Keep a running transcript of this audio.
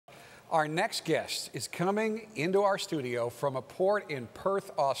Our next guest is coming into our studio from a port in Perth,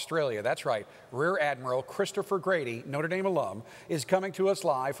 Australia. That's right, Rear Admiral Christopher Grady, Notre Dame alum, is coming to us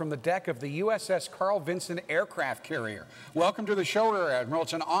live from the deck of the USS Carl Vinson aircraft carrier. Welcome to the show, Rear Admiral.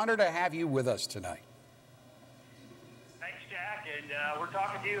 It's an honor to have you with us tonight. Thanks, Jack, and we're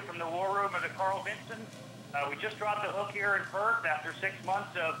talking to you from the war room of the Carl Vinson. We just dropped the hook here in Perth after 6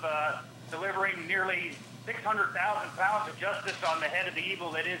 months of delivering nearly 600,000 pounds of justice on the head of the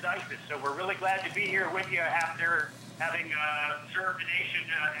evil that is ISIS. So we're really glad to be here with you after having served the nation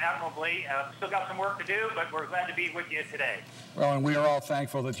admirably. Still got some work to do, but we're glad to be with you today. Well, and we are all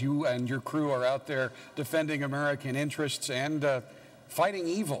thankful that you and your crew are out there defending American interests and fighting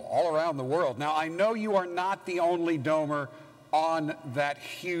evil all around the world. Now, I know you are not the only domer on that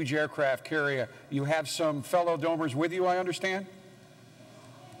huge aircraft carrier. You have some fellow domers with you, I understand?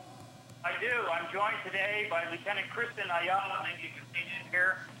 I do. I'm joined today by Lieutenant Kristen Ayala. Maybe you can see it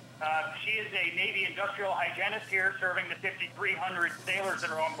here. She is a Navy industrial hygienist here serving the 5,300 sailors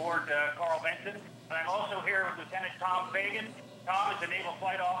that are on board Carl Vinson. And I'm also here with Lieutenant Tom Fagan. Tom is a naval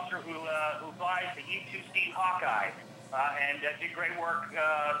flight officer who flies the E-2C Hawkeye and did great work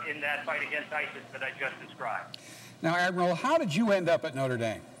in that fight against ISIS that I just described. Now, Admiral, how did you end up at Notre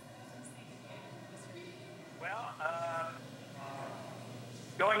Dame?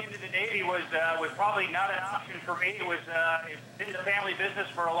 Going into the Navy was probably not an option for me. It's been the family business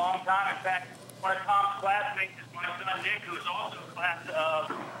for a long time. In fact, one of Tom's classmates is my son Nick, who is also class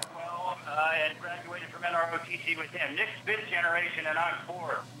of 12 and graduated from NROTC with him. Nick's fifth generation, and I'm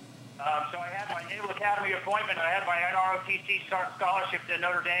fourth. So I had my Naval Academy appointment. I had my NROTC scholarship to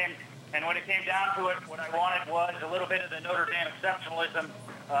Notre Dame. And when it came down to it, what I wanted was a little bit of the Notre Dame exceptionalism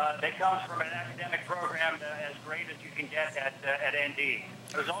that comes from an academic program as great as you can get at ND.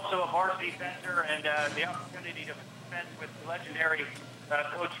 I was also a varsity fencer, and the opportunity to fence with legendary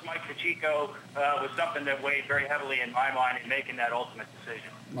Coach Mike Tachiko was something that weighed very heavily in my mind in making that ultimate decision.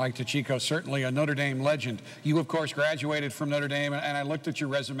 Mike Tachiko, certainly a Notre Dame legend. You, of course, graduated from Notre Dame, and I looked at your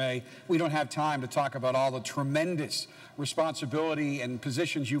resume. We don't have time to talk about all the tremendous responsibility and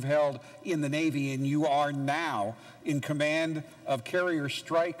positions you've held in the Navy, and you are now in command of Carrier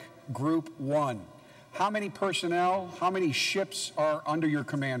Strike Group 1. How many personnel, how many ships are under your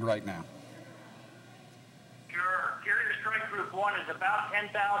command right now? Sure. Carrier Strike Group 1 is about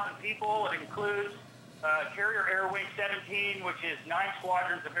 10,000 people. It includes Carrier Air Wing 17, which is 9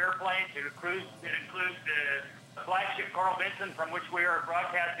 squadrons of airplanes. It includes the flagship Carl Vinson, from which we are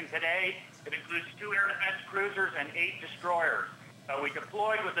broadcasting today. It includes 2 air defense cruisers and 8 destroyers. We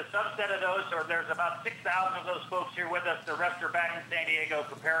deployed with a subset of those, so there's about 6,000 of those folks here with us. The rest are back in San Diego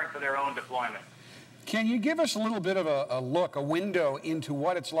preparing for their own deployment. Can you give us a little bit of a window into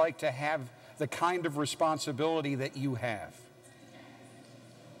what it's like to have the kind of responsibility that you have?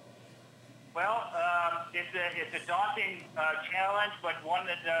 Well, it's a daunting challenge, but one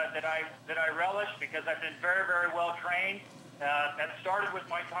that I relish because I've been very, very well trained. That started with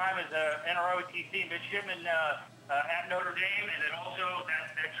my time as a NROTC midshipman at Notre Dame, and it also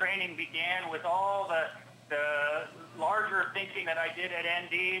that training began with all the larger thinking that I did at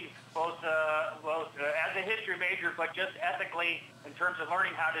ND, both as a history major, but just ethically in terms of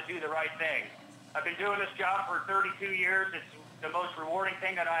learning how to do the right thing. I've been doing this job for 32 years. It's the most rewarding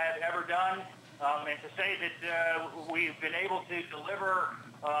thing that I have ever done. And to say that we've been able to deliver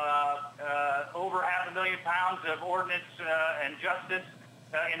over 500,000 pounds of ordnance and justice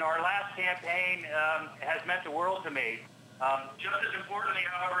in our last campaign has meant the world to me. Just as importantly,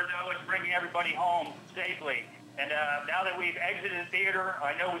 however, though, is bringing everybody home safely. And now that we've exited theater,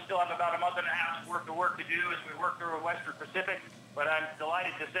 I know we still have about a month and a half's worth of work to do as we work through Western Pacific. But I'm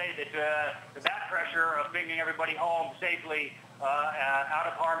delighted to say that the back pressure of bringing everybody home safely out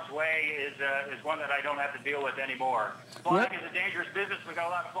of harm's way is one that I don't have to deal with anymore. Flying is a dangerous business. We've got a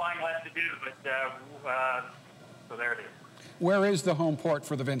lot of flying left to do, but so there it is. Where is the home port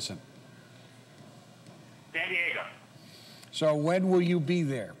for the Vinson? San Diego. So when will you be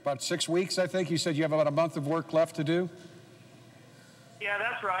there? About 6 weeks, I think? You said you have about a month of work left to do? Yeah,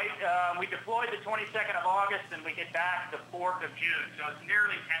 that's right. We deployed the 22nd of August, and we get back the 4th of June, so it's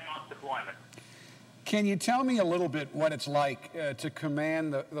nearly 10-month deployment. Can you tell me a little bit what it's like to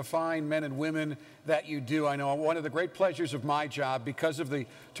command the fine men and women that you do? I know one of the great pleasures of my job, because of the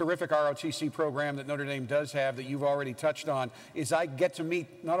terrific ROTC program that Notre Dame does have that you've already touched on, is I get to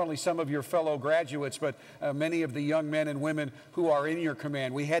meet not only some of your fellow graduates, but many of the young men and women who are in your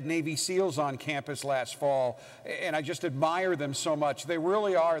command. We had Navy SEALs on campus last fall, and I just admire them so much. They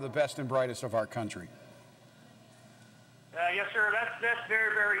really are the best and brightest of our country. Yes, sir. That's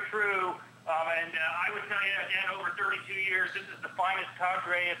very, very true. I would tell you, again, over 32 years, this is the finest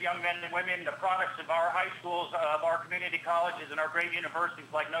cadre of young men and women, the products of our high schools, of our community colleges, and our great universities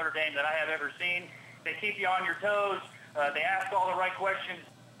like Notre Dame that I have ever seen. They keep you on your toes. They ask all the right questions.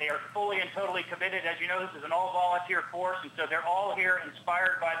 They are fully and totally committed. As you know, this is an all-volunteer force, and so they're all here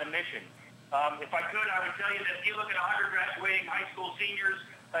inspired by the mission. If I could, I would tell you that if you look at 100 graduating high school seniors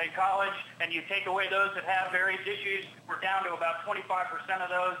in college and you take away those that have various issues, we're down to about 25% of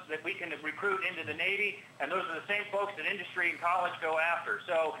those that we can recruit into the Navy, and those are the same folks that industry and college go after.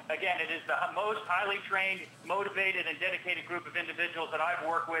 So, again, it is the most highly trained, motivated, and dedicated group of individuals that I've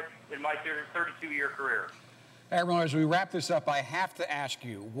worked with in my 32-year career. Admiral, as we wrap this up, I have to ask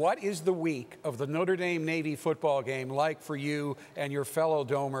you, what is the week of the Notre Dame Navy football game like for you and your fellow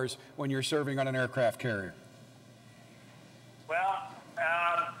Domers when you're serving on an aircraft carrier? Well,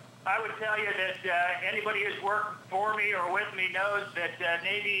 I would tell you that anybody who's worked for me or with me knows that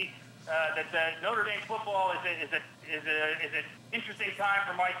Navy, Notre Dame football is an interesting time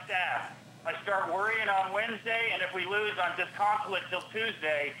for my staff. I start worrying on Wednesday, and if we lose, I'm disconsolate till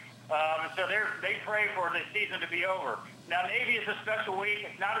Tuesday. So they pray for the season to be over. Now, Navy is a special week.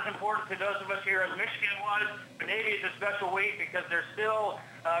 It's not as important to those of us here as Michigan was, but Navy is a special week because they're still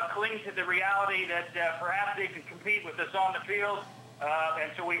clinging to the reality that perhaps they can compete with us on the field.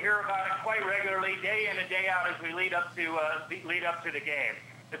 And so we hear about it quite regularly, day in and day out, as we lead up to the game.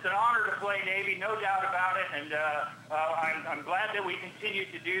 It's an honor to play Navy, no doubt about it, and I'm glad that we continue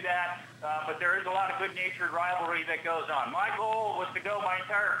to do that, but there is a lot of good-natured rivalry that goes on. My goal was to go my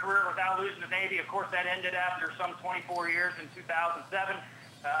entire career without losing to Navy. Of course, that ended after some 24 years in 2007,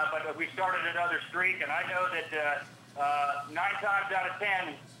 but we started another streak, and I know that 9 times out of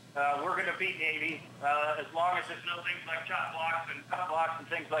 10, we're going to beat Navy as long as there's no things like chop blocks and cut blocks and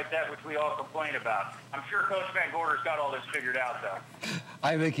things like that, which we all complain about. I'm sure Coach Van Gorder's got all this figured out, though.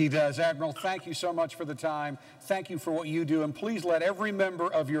 I think he does. Admiral, thank you so much for the time. Thank you for what you do. And please let every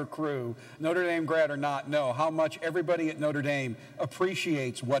member of your crew, Notre Dame grad or not, know how much everybody at Notre Dame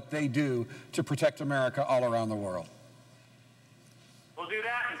appreciates what they do to protect America all around the world. We'll do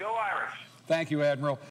that, and go Irish. Thank you, Admiral.